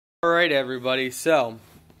Alright everybody, so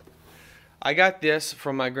I got this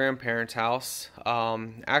from my grandparents' house.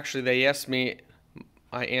 Actually they asked me,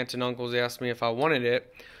 my aunt and uncles asked me if I wanted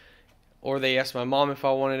it, or they asked my mom if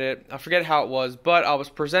I wanted it. I forget how it was, but I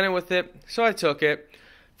was presented with it, so I took it.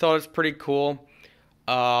 Thought it was pretty cool.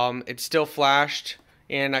 It still flashed,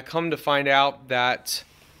 and I come to find out that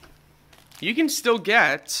you can still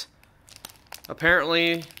get,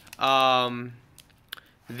 apparently,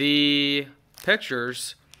 the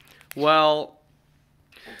pictures. Well,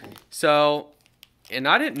 so, and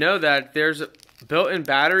I didn't know that there's a built-in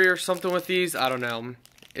battery or something with these. I don't know.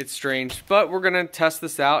 It's strange. But we're going to test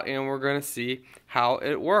this out and we're going to see how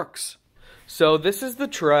it works. So this is the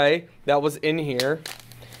tray that was in here.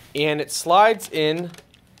 And it slides in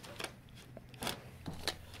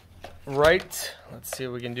right, let's see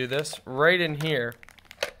if we can do this, right in here.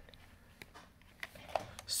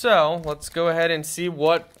 So let's go ahead and see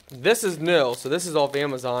what, this is new, so this is off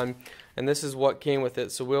Amazon, and this is what came with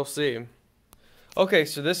it, so we'll see. Okay,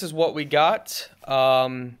 so this is what we got.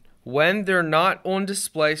 When they're not on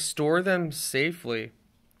display, store them safely.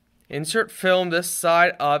 Insert film this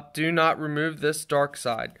side up, do not remove this dark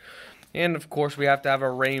side. And of course we have to have a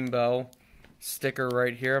rainbow sticker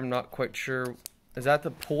right here. I'm not quite sure, is that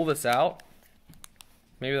to pull this out?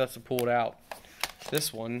 Maybe that's to pull it out.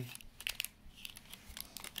 This one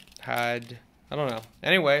had, I don't know.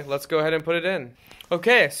 Anyway, let's go ahead and put it in.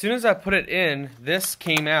 Okay, as soon as I put it in, this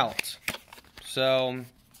came out. So,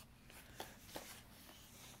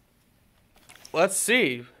 let's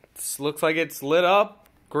see. This looks like it's lit up.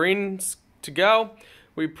 Green's to go.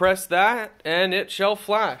 We press that, and it shall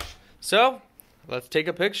flash. So, let's take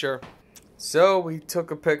a picture. So, we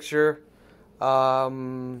took a picture.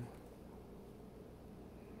 Not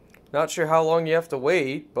sure how long you have to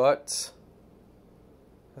wait, but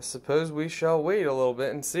I suppose we shall wait a little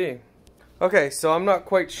bit and see. Okay, so I'm not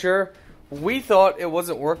quite sure. We thought it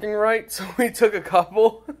wasn't working right, so we took a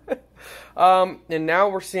couple. And now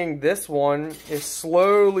we're seeing this one is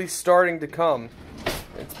slowly starting to come.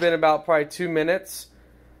 It's been about probably 2 minutes.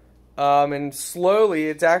 And slowly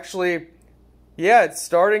it's actually, yeah, it's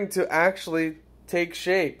starting to actually take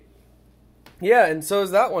shape. Yeah, and so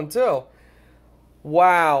is that one too.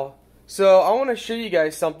 Wow. So I want to show you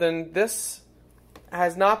guys something. This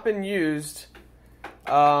has not been used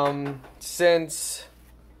since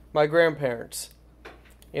my grandparents.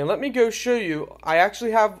 And let me go show you. I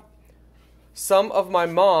actually have some of my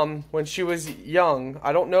mom when she was young.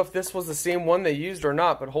 I don't know if this was the same one they used or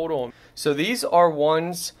not, but hold on. So these are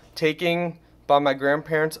ones taken by my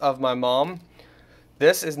grandparents of my mom.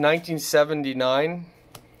 This is 1979.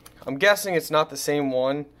 I'm guessing it's not the same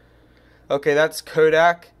one. Okay, that's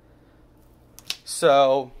Kodak.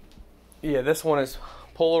 So, yeah, this one is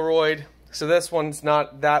Polaroid. So this one's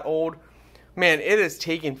not that old. Man, it is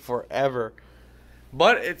taking forever.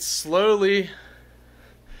 But it's slowly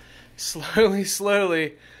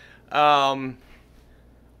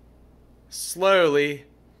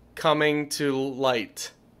coming to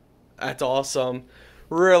light. That's awesome.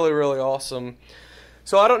 Really, really awesome.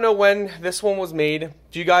 So I don't know when this one was made.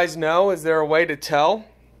 Do you guys know? Is there a way to tell?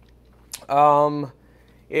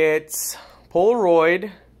 It's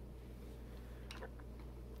Polaroid.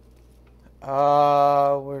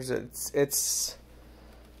 Where is it?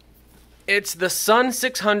 It's the Sun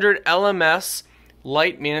 600 LMS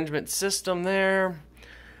light management system there.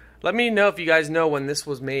 Let me know if you guys know when this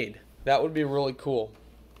was made. That would be really cool.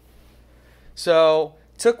 So,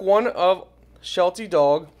 took one of Shelty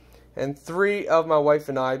dog and 3 of my wife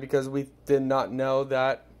and I because we did not know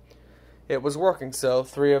that it was working. So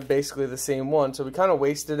 3 of basically the same one. So we kind of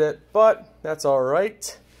wasted it, but that's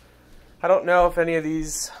alright. I don't know if any of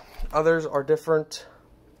these others are different.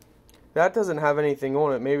 That doesn't have anything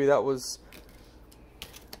on it. Maybe that was,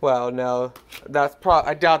 well, no, that's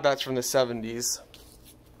I doubt that's from the 70s.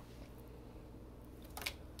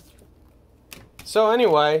 So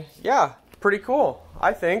anyway, yeah, pretty cool.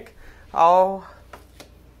 I think I'll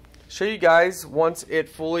show you guys once it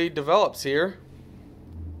fully develops here.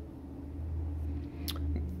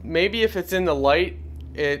 Maybe if it's in the light,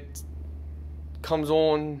 it comes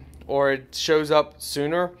on or it shows up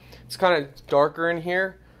sooner. It's kind of darker in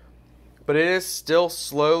here, but it is still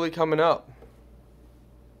slowly coming up.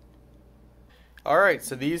 Alright,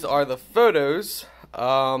 so these are the photos.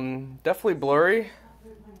 Definitely blurry,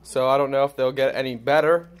 so I don't know if they'll get any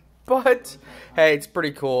better, but hey, it's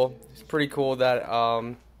pretty cool. It's pretty cool that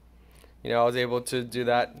you know, I was able to do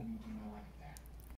that